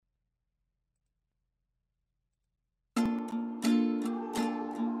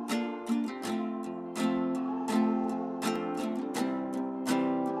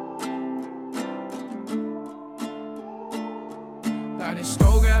it's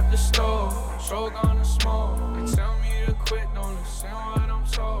stove after stove, stroke on the smoke. They tell me to quit, don't listen what I'm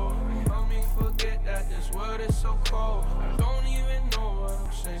told. They help me forget that this world is so cold. I don't even know what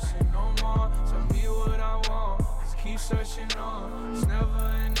I'm chasing no more. Tell me what I want, just keep searching on. It's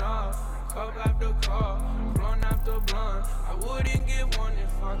never enough, cup after cup, blunt after blunt. I wouldn't get one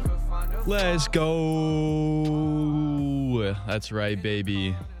if I could find a Let's go. That's right,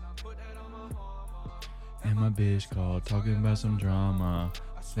 baby. And my bitch called, talking about some drama.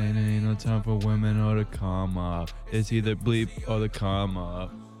 Saying it ain't no time for women or the comma. It's either bleep or the comma.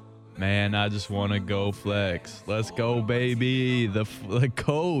 Man, I just want to go flex. Let's go, baby. The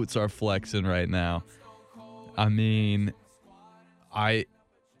coats are flexing right now. I mean,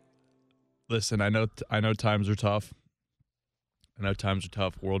 listen, I know times are tough. I know times are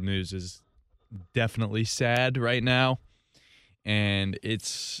tough. World news is definitely sad right now. And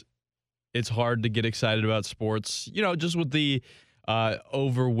it's hard to get excited about sports, just with the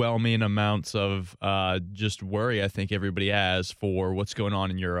overwhelming amounts of just worry I think everybody has for what's going on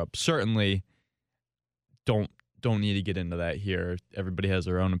in Europe. Certainly don't need to get into that here. Everybody has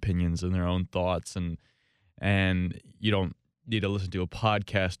their own opinions and their own thoughts, and you don't need to listen to a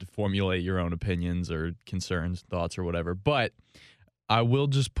podcast to formulate your own opinions or concerns, thoughts, or whatever. But I will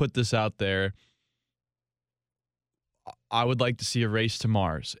just put this out there. I would like to see a race to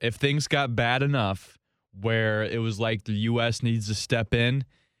Mars. If things got bad enough where it was like the U.S. needs to step in,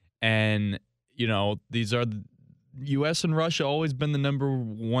 and, these are the U.S. and Russia always been the number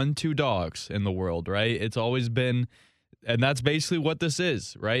 1-2 dogs in the world, right? It's always been, and that's basically what this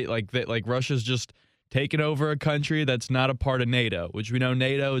is, right? Like Russia's just taken over a country that's not a part of NATO, which we know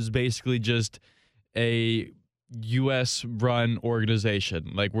NATO is basically just a U.S.-run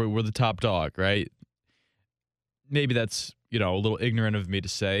organization. Like, we're the top dog, right? Maybe that's, a little ignorant of me to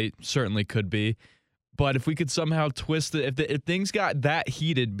say. Certainly could be. But if we could somehow twist it, if things got that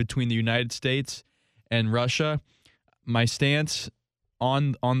heated between the United States and Russia, my stance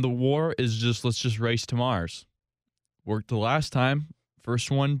on the war is just, let's just race to Mars. Worked the last time. First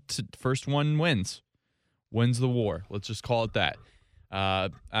one wins. Wins the war. Let's just call it that.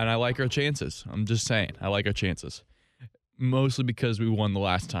 And I like our chances. I'm just saying. I like our chances. Mostly because we won the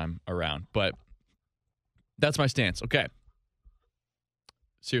last time around. But that's my stance. Okay.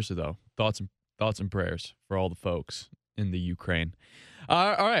 Seriously, though, thoughts and prayers for all the folks in the Ukraine.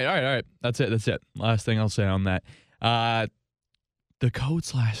 All right. That's it. Last thing I'll say on that. The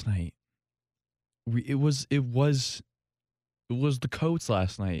Coats last night. It was the Coats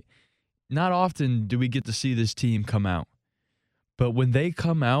last night. Not often do we get to see this team come out. But when they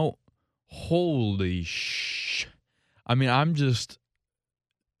come out, holy I mean, I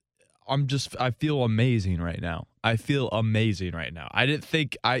feel amazing right now. I didn't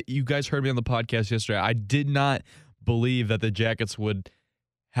think you guys heard me on the podcast yesterday. I did not believe that the Jackets would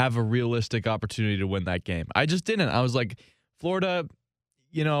have a realistic opportunity to win that game. I just didn't. I was like, Florida,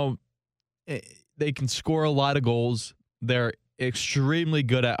 they can score a lot of goals. They're extremely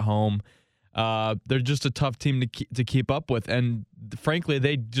good at home. They're just a tough team to keep up with. And frankly,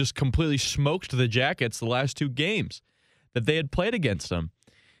 they just completely smoked the Jackets the last 2 games that they had played against them.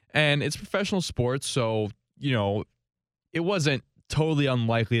 And it's professional sports, so, it wasn't totally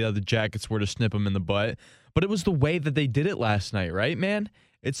unlikely that the Jackets were to snip them in the butt. But it was the way that they did it last night, right, man?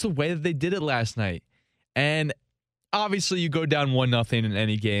 It's the way that they did it last night. And obviously you go down 1-0 in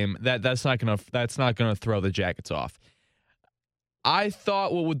any game. That's not gonna throw the Jackets off. I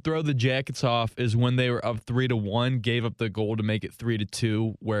thought what would throw the Jackets off is when they were up 3-1, gave up the goal to make it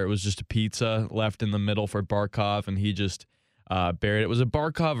 3-2, where it was just a pizza left in the middle for Barkov, and he just buried it. Was it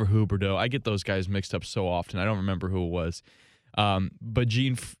Barkov or Huberdeau? I get those guys mixed up so often. I don't remember who it was. But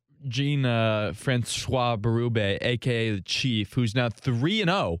Jean-Francois Berube, a.k.a. the Chief, who's now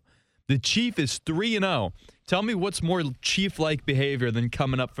 3-0. The Chief is 3-0. Tell me what's more Chief-like behavior than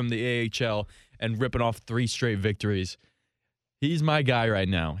coming up from the AHL and ripping off 3 straight victories. He's my guy right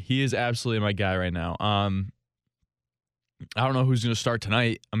now. He is absolutely my guy right now. I don't know who's going to start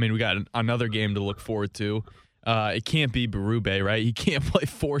tonight. I mean, we got another game to look forward to. It can't be Berube, right? He can't play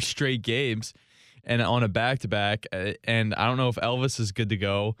 4 straight games and on a back-to-back. And I don't know if Elvis is good to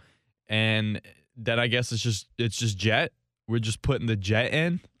go. And then I guess it's just Jet. We're just putting the Jet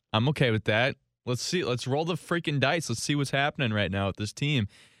in. I'm okay with that. Let's see. Let's roll the freaking dice. Let's see what's happening right now with this team.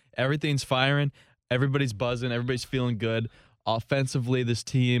 Everything's firing. Everybody's buzzing. Everybody's feeling good. Offensively, this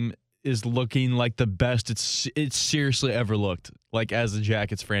team is looking like the best it's seriously ever looked like as a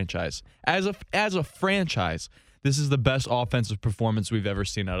Jackets franchise. As a franchise, this is the best offensive performance we've ever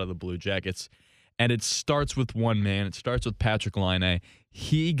seen out of the Blue Jackets. And it starts with one man. It starts with Patrik Laine.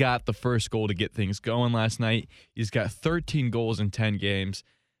 He got the first goal to get things going last night. He's got 13 goals in 10 games.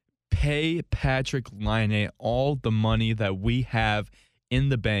 Pay Patrik Laine all the money that we have in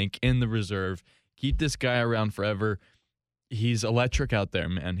the bank, in the reserve. Keep this guy around forever. He's electric out there,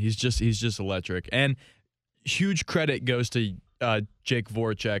 man. He's just electric. And huge credit goes to Jake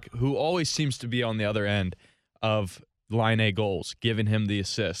Voracek, who always seems to be on the other end of Laine goals, giving him the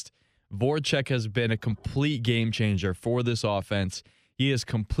assist. Voracek has been a complete game changer for this offense. He has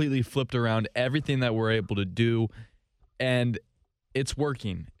completely flipped around everything that we're able to do, and it's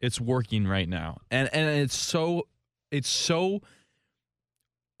working. It's working right now. And it's so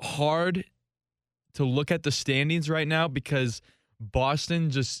hard to look at the standings right now because Boston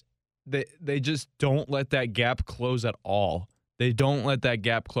just they just don't let that gap close at all. They don't let that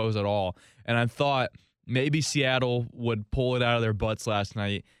gap close at all. And I thought maybe Seattle would pull it out of their butts last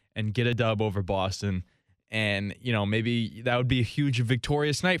night and get a dub over Boston. And, maybe that would be a huge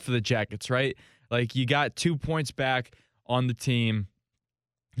victorious night for the Jackets, right? Like, you got 2 points back on the team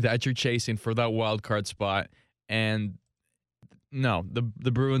that you're chasing for that wild card spot. And no,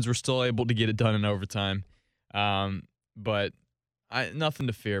 the Bruins were still able to get it done in overtime. But nothing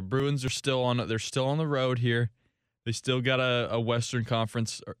to fear. Bruins are still on the road here. They still got a Western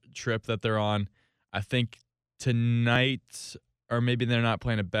Conference trip that they're on. I think tonight, or maybe they're not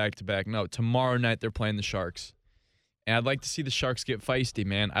playing it back-to-back. No, tomorrow night they're playing the Sharks. And I'd like to see the Sharks get feisty,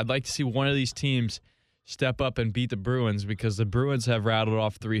 man. I'd like to see one of these teams step up and beat the Bruins because the Bruins have rattled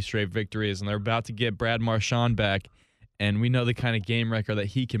off 3 straight victories, and they're about to get Brad Marchand back, and we know the kind of game record that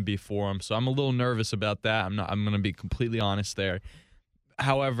he can be for them. So I'm a little nervous about that. I'm going to be completely honest there.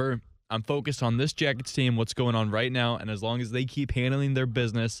 However, I'm focused on this Jackets team, what's going on right now, and as long as they keep handling their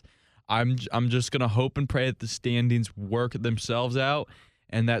business, I'm just going to hope and pray that the standings work themselves out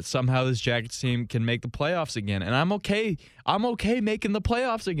and that somehow this Jackets team can make the playoffs again. And I'm okay. I'm okay making the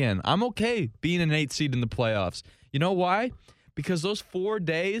playoffs again. I'm okay being an 8 seed in the playoffs. You know why? Because those 4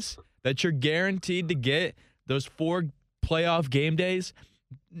 days that you're guaranteed to get, those 4 playoff game days,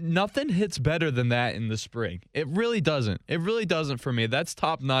 nothing hits better than that in the spring. It really doesn't. It really doesn't for me. That's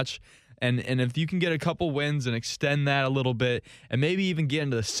top notch. And if you can get a couple wins and extend that a little bit and maybe even get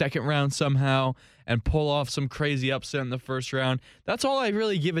into the second round somehow and pull off some crazy upset in the first round, that's all I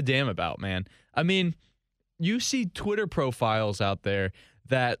really give a damn about, man. I mean, you see Twitter profiles out there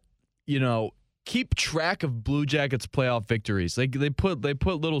that, keep track of Blue Jackets playoff victories. They put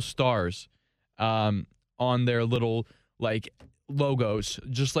little stars on their little logos,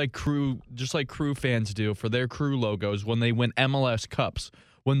 just like crew fans do for their crew logos when they win MLS Cups.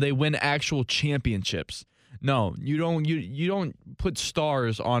 When they win actual championships. No, you don't put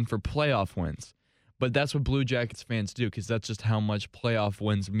stars on for playoff wins. But that's what Blue Jackets fans do because that's just how much playoff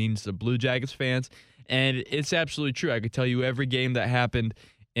wins means to Blue Jackets fans. And it's absolutely true. I could tell you every game that happened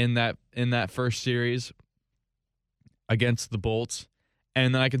in that first series against the Bolts.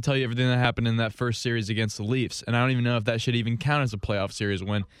 And then I can tell you everything that happened in that first series against the Leafs. And I don't even know if that should even count as a playoff series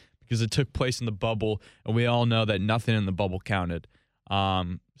win because it took place in the bubble. And we all know that nothing in the bubble counted.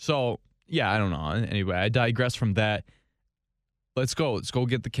 So yeah, I don't know. Anyway, I digress from that. Let's go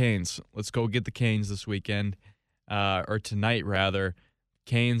get the Canes. Let's go get the Canes this weekend, or tonight rather.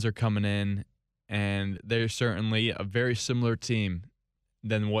 Canes are coming in, and they're certainly a very similar team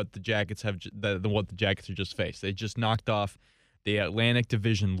than what the Jackets have just faced. They just knocked off the Atlantic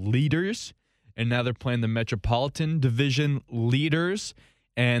Division leaders, and now they're playing the Metropolitan Division leaders,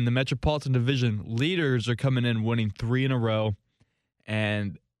 and the Metropolitan Division leaders are coming in winning 3 in a row.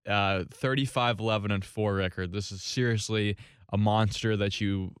 And 35-11-4 record. This is seriously a monster that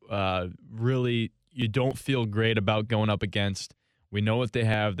you don't feel great about going up against. We know what they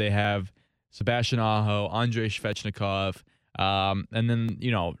have. They have Sebastian Aho, Andrei Svechnikov, and then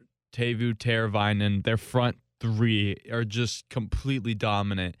Teuvo Teravainen. Their front 3 are just completely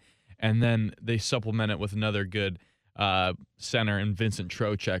dominant, and then they supplement it with another good center in Vincent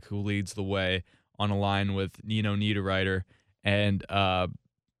Trocheck, who leads the way on a line with Nino Niederreiter and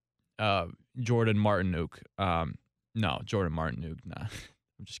Jordan Martinook. No, Jordan Martinook. Nah,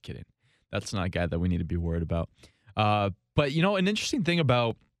 I'm just kidding. That's not a guy that we need to be worried about. But, an interesting thing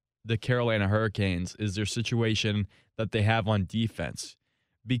about the Carolina Hurricanes is their situation that they have on defense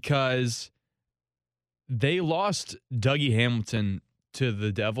because they lost Dougie Hamilton to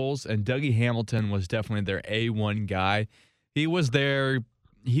the Devils, and Dougie Hamilton was definitely their A1 guy. He was their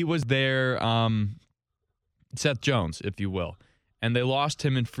Seth Jones, if you will. And they lost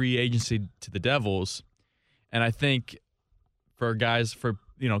him in free agency to the Devils. And I think for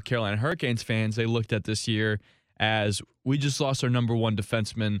Carolina Hurricanes fans, they looked at this year as we just lost our number 1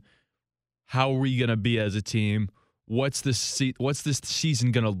 defenseman. how are we going to be as a team? What's this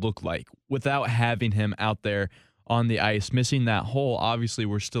season going to look like without having him out there on the ice, missing that hole? Obviously,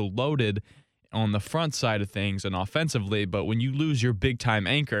 we're still loaded on the front side of things and offensively, but when you lose your big-time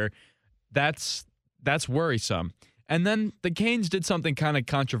anchor, that's worrisome. And then the Canes did something kind of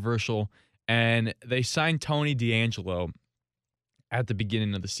controversial, and they signed Tony DeAngelo at the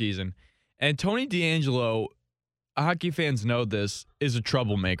beginning of the season. And Tony DeAngelo, hockey fans know this, is a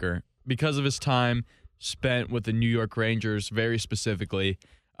troublemaker because of his time spent with the New York Rangers, very specifically.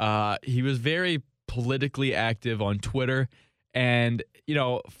 He was very politically active on Twitter, and, you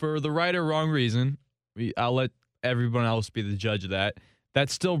know, for the right or wrong reason, I'll let everyone else be the judge of that.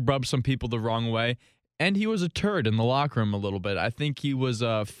 That still rubbed some people the wrong way, and he was a turd in the locker room a little bit. I think he was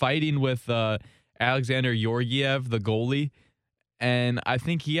fighting with Alexander Georgiev, the goalie, and I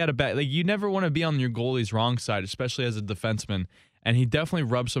think he had a bad, like, you never want to be on your goalie's wrong side, especially as a defenseman. And he definitely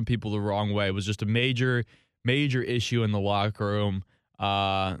rubbed some people the wrong way. It was just a major issue in the locker room.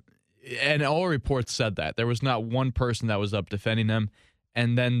 And all reports said that. There was not one person that was up defending him.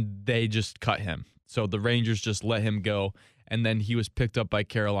 And then they just cut him. So the Rangers just let him go. And then he was picked up by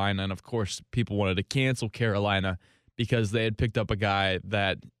Carolina. And, of course, people wanted to cancel Carolina because they had picked up a guy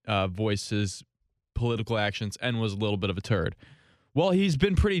that voiced his political actions and was a little bit of a turd. Well, he's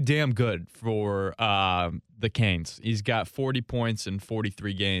been pretty damn good for the Canes. He's got 40 points in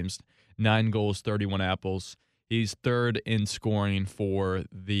 43 games, 9 goals, 31 apples. He's third in scoring for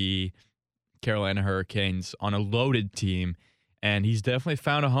the Carolina Hurricanes on a loaded team, and he's definitely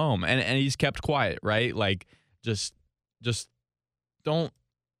found a home. And he's kept quiet, right? Like, just don't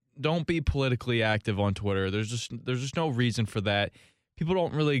be politically active on Twitter. There's just no reason for that. People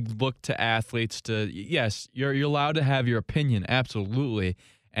don't really look to athletes to, yes, you're allowed to have your opinion, absolutely.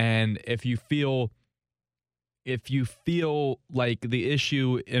 And if you feel like the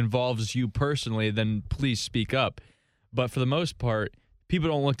issue involves you personally, then please speak up. But for the most part, people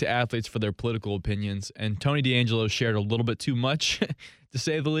don't look to athletes for their political opinions. And Tony DeAngelo shared a little bit too much, to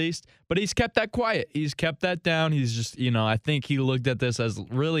say the least. But he's kept that quiet. He's kept that down. He's just, I think he looked at this as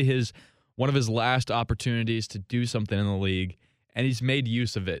really one of his last opportunities to do something in the league. And he's made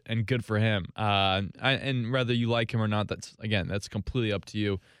use of it, and good for him. And whether you like him or not, that's completely up to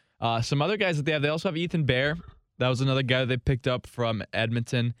you. Some other guys that they also have Ethan Bear. That was another guy they picked up from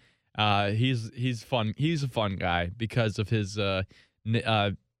Edmonton. He's fun. He's a fun guy because of his, I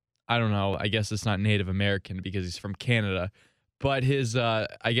don't know, I guess it's not Native American because he's from Canada, but his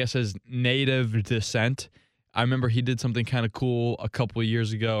native descent. I remember he did something kind of cool a couple of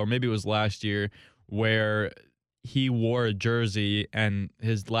years ago, or maybe it was last year, where he wore a jersey and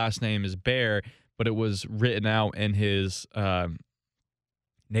his last name is Bear, but it was written out in his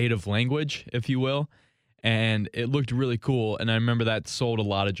native language, if you will. And it looked really cool. And I remember that sold a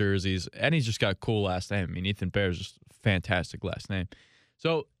lot of jerseys. And he's just got a cool last name. I mean, Ethan Bear is just a fantastic last name.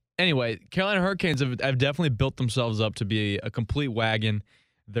 So anyway, Carolina Hurricanes have definitely built themselves up to be a complete wagon.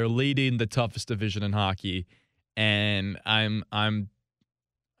 They're leading the toughest division in hockey. And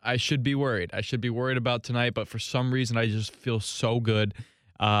I should be worried. I should be worried about tonight, but for some reason, I just feel so good.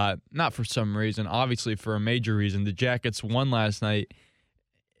 Not for some reason, obviously for a major reason. The Jackets won last night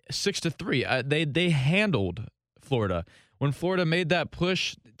 6-3. They handled Florida. When Florida made that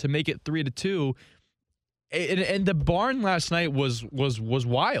push to make it 3-2, and the barn last night was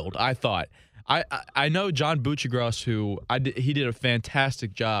wild, I thought. I know John Buccigross, he did a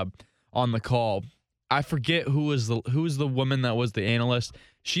fantastic job on the call. I forget who was the woman that was the analyst.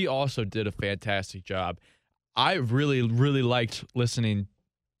 She also did a fantastic job. I really, really liked listening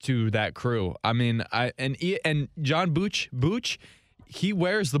to that crew. I mean, and John Booch, he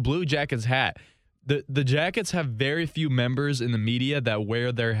wears the Blue Jackets hat. The Jackets have very few members in the media that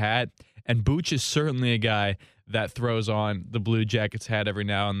wear their hat, and Booch is certainly a guy that throws on the Blue Jackets hat every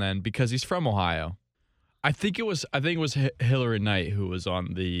now and then because he's from Ohio. I think it was Hillary Knight who was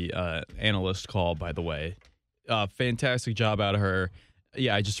on the analyst call, by the way. Fantastic job out of her.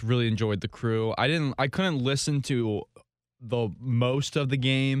 Yeah, I just really enjoyed the crew. I couldn't listen to the most of the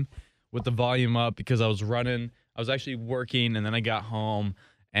game with the volume up because I was running. I was actually working, and then I got home,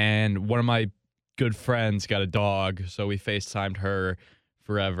 and one of my good friends got a dog, so we FaceTimed her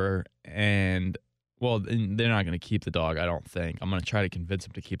forever. And, well, they're not going to keep the dog, I don't think. I'm going to try to convince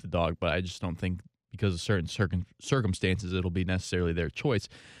them to keep the dog, but I just don't think because of certain circumstances it'll be necessarily their choice.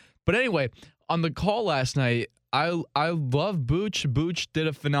 But anyway, on the call last night, I love Booch. Booch did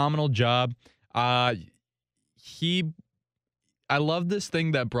a phenomenal job. I love this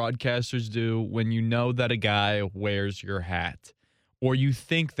thing that broadcasters do when you know that a guy wears your hat or you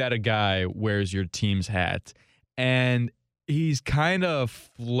think that a guy wears your team's hat. And he's kind of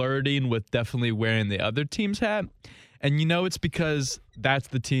flirting with definitely wearing the other team's hat. And it's because that's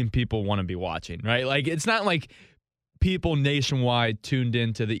the team people want to be watching, right? Like, it's not like people nationwide tuned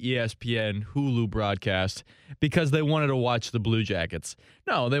into the ESPN Hulu broadcast because they wanted to watch the Blue Jackets.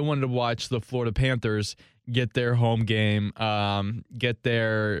 No, they wanted to watch the Florida Panthers get their home game, get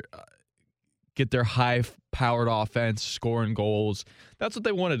their high-powered offense, scoring goals. That's what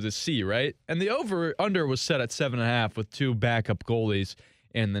they wanted to see, right? And the over-under was set at 7.5 with 2 backup goalies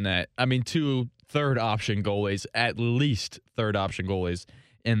in the net. I mean, 2 third-option goalies, at least third-option goalies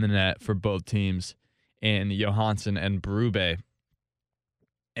in the net for both teams, in Johansson and Berube.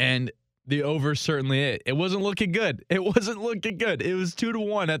 And the over certainly it wasn't looking good. It wasn't looking good. It was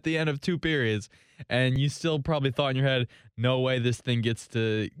 2-1 at the end of 2 periods. And you still probably thought in your head, no way this thing gets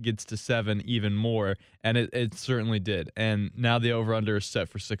to 7 even more. And it certainly did. And now the over-under is set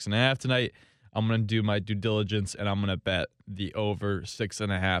for 6.5 tonight. I'm going to do my due diligence, and I'm going to bet the over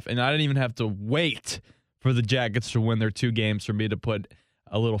 6.5. And I didn't even have to wait for the Jackets to win their 2 games for me to put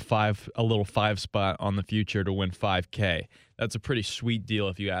a little five spot on the future to win $5K. That's a pretty sweet deal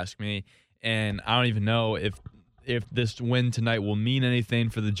if you ask me. And I don't even know if this win tonight will mean anything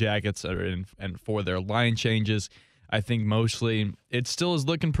for the Jackets and for their line changes. I think mostly it still is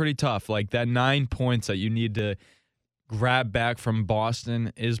looking pretty tough. Like, that 9 points that you need to grab back from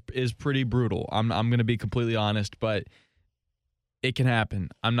Boston is pretty brutal. I'm going to be completely honest, but it can happen.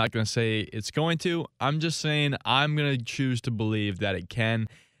 I'm not going to say it's going to. I'm just saying I'm going to choose to believe that it can,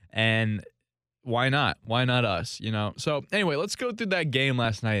 and why not? Why not us, So anyway, let's go through that game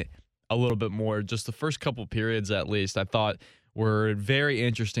last night a little bit more. Just the first couple periods, at least, I thought were very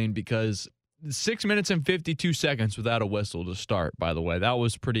interesting because 6 minutes and 52 seconds without a whistle to start, by the way. That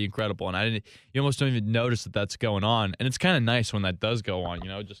was pretty incredible, and you almost don't even notice that that's going on, and it's kind of nice when that does go on,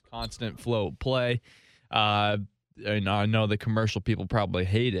 just constant flow of play. I know the commercial people probably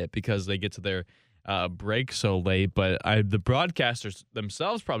hate it because they get to their break so late, but the broadcasters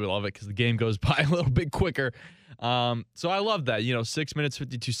themselves probably love it because the game goes by a little bit quicker. So I love that. 6 minutes,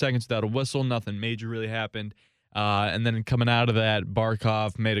 52 seconds without a whistle, nothing major really happened. And then coming out of that,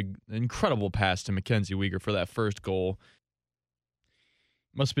 Barkov made an incredible pass to Mackenzie Weegar for that first goal.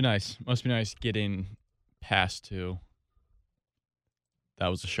 Must be nice. Must be nice getting past to. That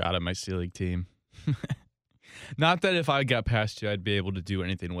was a shot at my C-League team. Not that if I got past you, I'd be able to do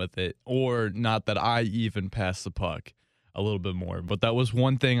anything with it, or not that I even passed the puck a little bit more. But that was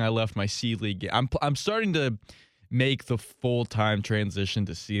one thing I left my C-League. I'm starting to make the full-time transition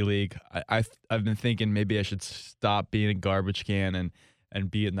to C-League. I've been thinking maybe I should stop being a garbage can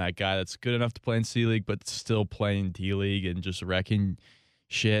and being that guy that's good enough to play in C-League, but still playing D-League and just wrecking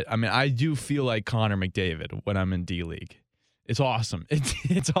shit. I mean, I do feel like Connor McDavid when I'm in D-League. It's awesome.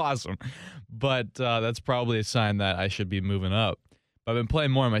 It's awesome. But that's probably a sign that I should be moving up. But I've been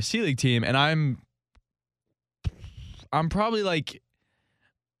playing more on my C-League team, and I'm probably like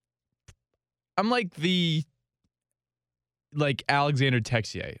the Alexander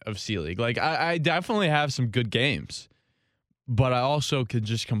Texier of C-League. Like, I definitely have some good games, but I also could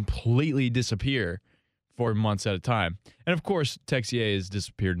just completely disappear for months at a time. And of course, Texier has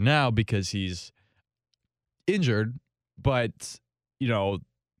disappeared now because he's injured. But,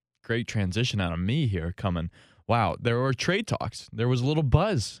 great transition out of me here coming. Wow, there were trade talks. There was a little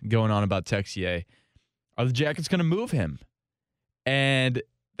buzz going on about Texier. Are the Jackets going to move him? And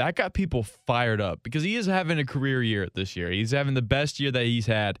that got people fired up because he is having a career year this year. He's having the best year that he's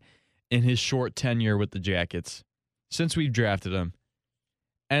had in his short tenure with the Jackets since we've drafted him.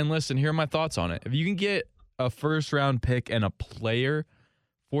 And listen, here are my thoughts on it. If you can get a first-round pick and a player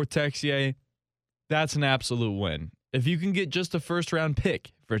for Texier, that's an absolute win. If you can get just a first-round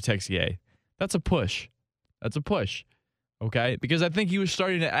pick for Texier, that's a push. That's a push, okay? Because I think he was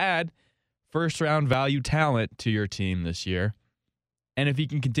starting to add first-round value talent to your team this year. And if he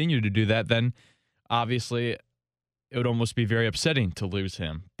can continue to do that, then obviously it would almost be very upsetting to lose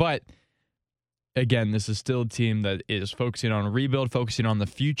him. But, again, this is still a team that is focusing on a rebuild, focusing on the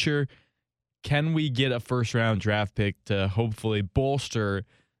future. Can we get a first-round draft pick to hopefully bolster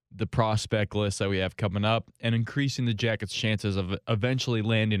the prospect list that we have coming up and increasing the Jackets' chances of eventually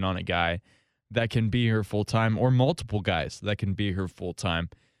landing on a guy that can be here full-time or multiple guys that can be here full-time?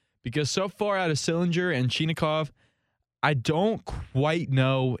 Because so far out of Sillinger and Chinakhov, I don't quite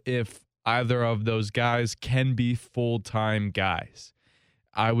know if either of those guys can be full-time guys.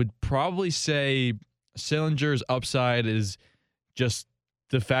 I would probably say Sillinger's upside is just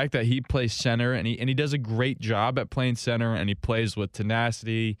the fact that he plays center, and he does a great job at playing center, and he plays with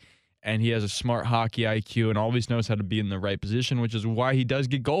tenacity, and he has a smart hockey IQ and always knows how to be in the right position, which is why he does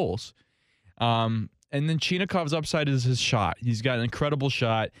get goals. And And then Chinakov's upside is his shot. He's got an incredible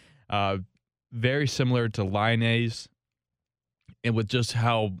shot, very similar to Laine's, and with just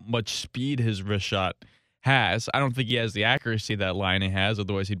how much speed his wrist shot has. I don't think he has the accuracy that Laine has,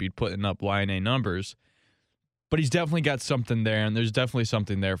 otherwise he'd be putting up Laine numbers. But he's definitely got something there, and there's definitely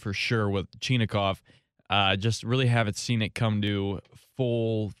something there for sure with Chinakhov. Just really haven't seen it come to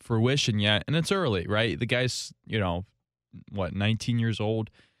full fruition yet, and it's early, right? The guy's, 19 years old,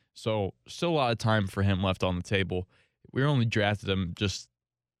 so still a lot of time for him left on the table. We only drafted him just,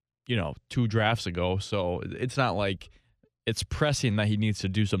 2 drafts ago, so it's not like it's pressing that he needs to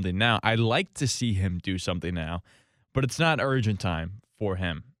do something now. I'd like to see him do something now, but it's not urgent time for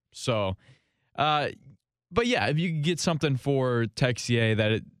him. So, but yeah, if you could get something for Texier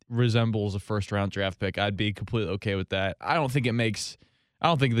that it resembles a first-round draft pick, I'd be completely okay with that. I don't think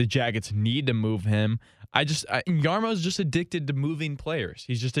the Jackets need to move him. Jarmo's just addicted to moving players.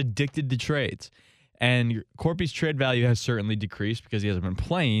 He's just addicted to trades. And Corpy's trade value has certainly decreased because he hasn't been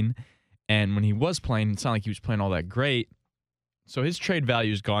playing. And when he was playing, it's not like he was playing all that great. So his trade value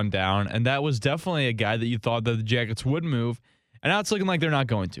has gone down. And that was definitely a guy that you thought that the Jackets would move. And now it's looking like they're not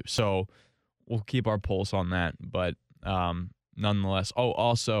going to. So we'll keep our pulse on that. But nonetheless. Oh,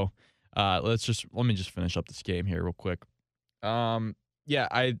 also, let me just finish up this game here real quick. I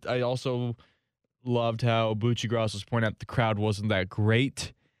also loved how Bucci-Gross was pointing out the crowd wasn't that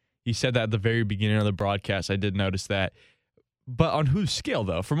great. He said that at the very beginning of the broadcast. I did notice that. But on whose scale,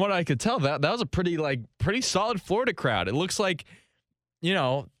 though? From what I could tell, that was a pretty solid Florida crowd. It looks like,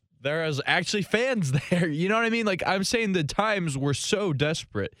 there is actually fans there. You know what I mean? Like, I'm saying the times were so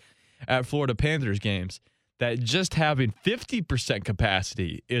desperate at Florida Panthers games that just having 50%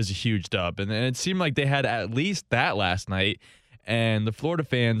 capacity is a huge dub. And it seemed like they had at least that last night. And the Florida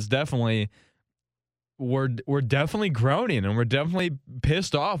fans definitely were definitely groaning, and we're definitely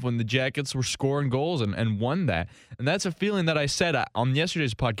pissed off when the Jackets were scoring goals and won that. And that's a feeling that I said on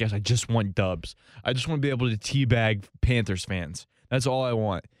yesterday's podcast. I just want dubs. I just want to be able to teabag Panthers fans. That's all I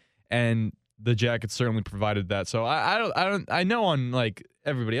want. And the Jackets certainly provided that. So I know on like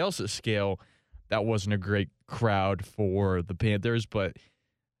everybody else's scale, that wasn't a great crowd for the Panthers, but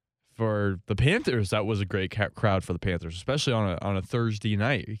for the Panthers, that was a great crowd for the Panthers, especially on a Thursday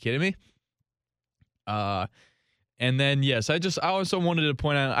night. Are you kidding me? And then, yes, I also wanted to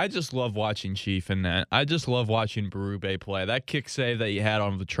point out, I just love watching Chief in that. I just love watching Berube play. That kick save that he had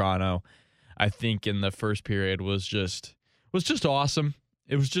on Vetrano, I think in the first period was just awesome.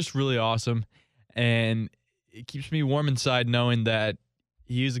 It was just really awesome. And it keeps me warm inside knowing that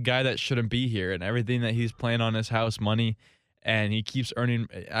he's a guy that shouldn't be here, and everything that he's playing on his house money, and he keeps earning.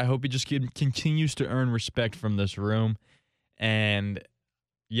 I hope he just continues to earn respect from this room. And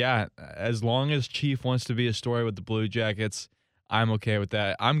yeah, as long as Chief wants to be a story with the Blue Jackets, I'm okay with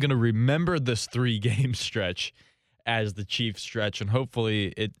that. I'm going to remember this 3-game stretch as the Chief stretch, and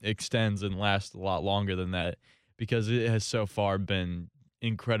hopefully it extends and lasts a lot longer than that, because it has so far been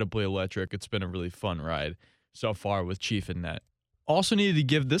incredibly electric. It's been a really fun ride so far with Chief in net. Also needed to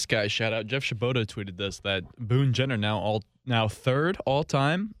give this guy a shout out. Jeff Shaboda tweeted this, that Boone Jenner now third all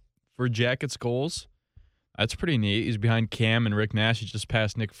time for Jackets goals. That's pretty neat. He's behind Cam and Rick Nash. He just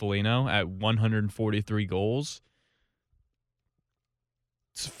passed Nick Foligno at 143 goals.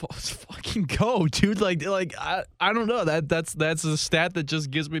 Let's fucking go, dude. Like I don't know. That's a stat that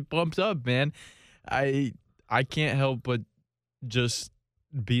just gets me pumped up, man. I can't help but just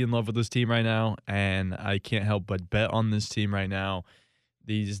be in love with this team right now, and I can't help but bet on this team right now.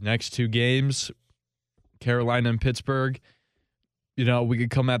 These next 2 games, Carolina and Pittsburgh, we could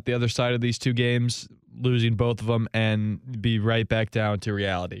come at the other side of these 2 games, losing both of them, and be right back down to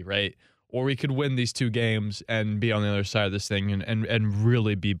reality, right? Or we could win these 2 games and be on the other side of this thing and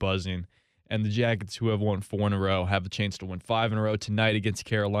really be buzzing. And the Jackets, who have won 4 in a row, have a chance to win 5 in a row tonight against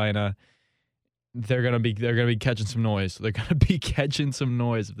Carolina. They're gonna be catching some noise. They're gonna be catching some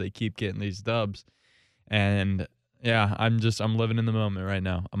noise if they keep getting these dubs. And yeah, I'm living in the moment right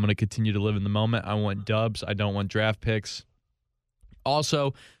now. I'm gonna continue to live in the moment. I want dubs. I don't want draft picks.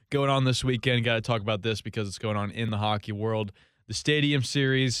 Also, going on this weekend, got to talk about this because it's going on in the hockey world. The Stadium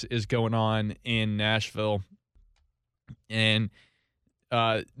Series is going on in Nashville, and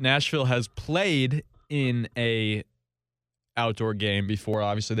Nashville has played in a outdoor game before.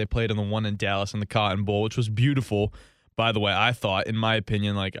 Obviously, they played in the one in Dallas in the Cotton Bowl, which was beautiful, by the way. I thought, in my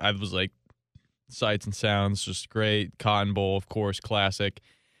opinion, I was like, sights and sounds, just great. Cotton Bowl, of course, classic.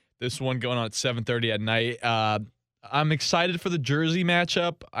 This one going on at 7:30 at night. I'm excited for the Jersey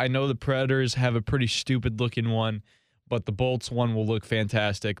matchup. I know the Predators have a pretty stupid-looking one, but the Bolts one will look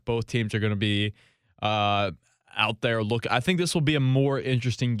fantastic. Both teams are going to be out there. Look, I think this will be a more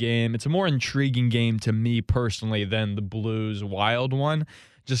interesting game. It's a more intriguing game to me personally than the Blues Wild one,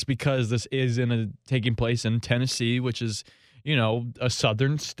 just because this is taking place in Tennessee, which is, a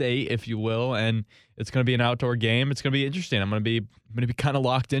southern state, if you will, and it's going to be an outdoor game. It's going to be interesting. I'm going to be kind of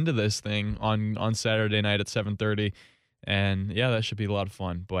locked into this thing on Saturday night at 7:30, and yeah, that should be a lot of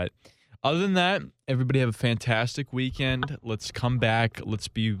fun. But other than that, everybody have a fantastic weekend. Let's come back. Let's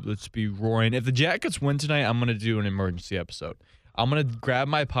be roaring. If the Jackets win tonight, I'm going to do an emergency episode. I'm going to grab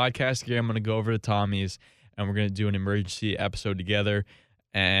my podcast gear. I'm going to go over to Tommy's, and we're going to do an emergency episode together.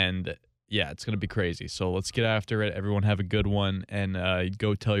 And yeah, it's going to be crazy. So let's get after it. Everyone have a good one, and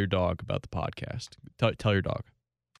go tell your dog about the podcast. Tell your dog.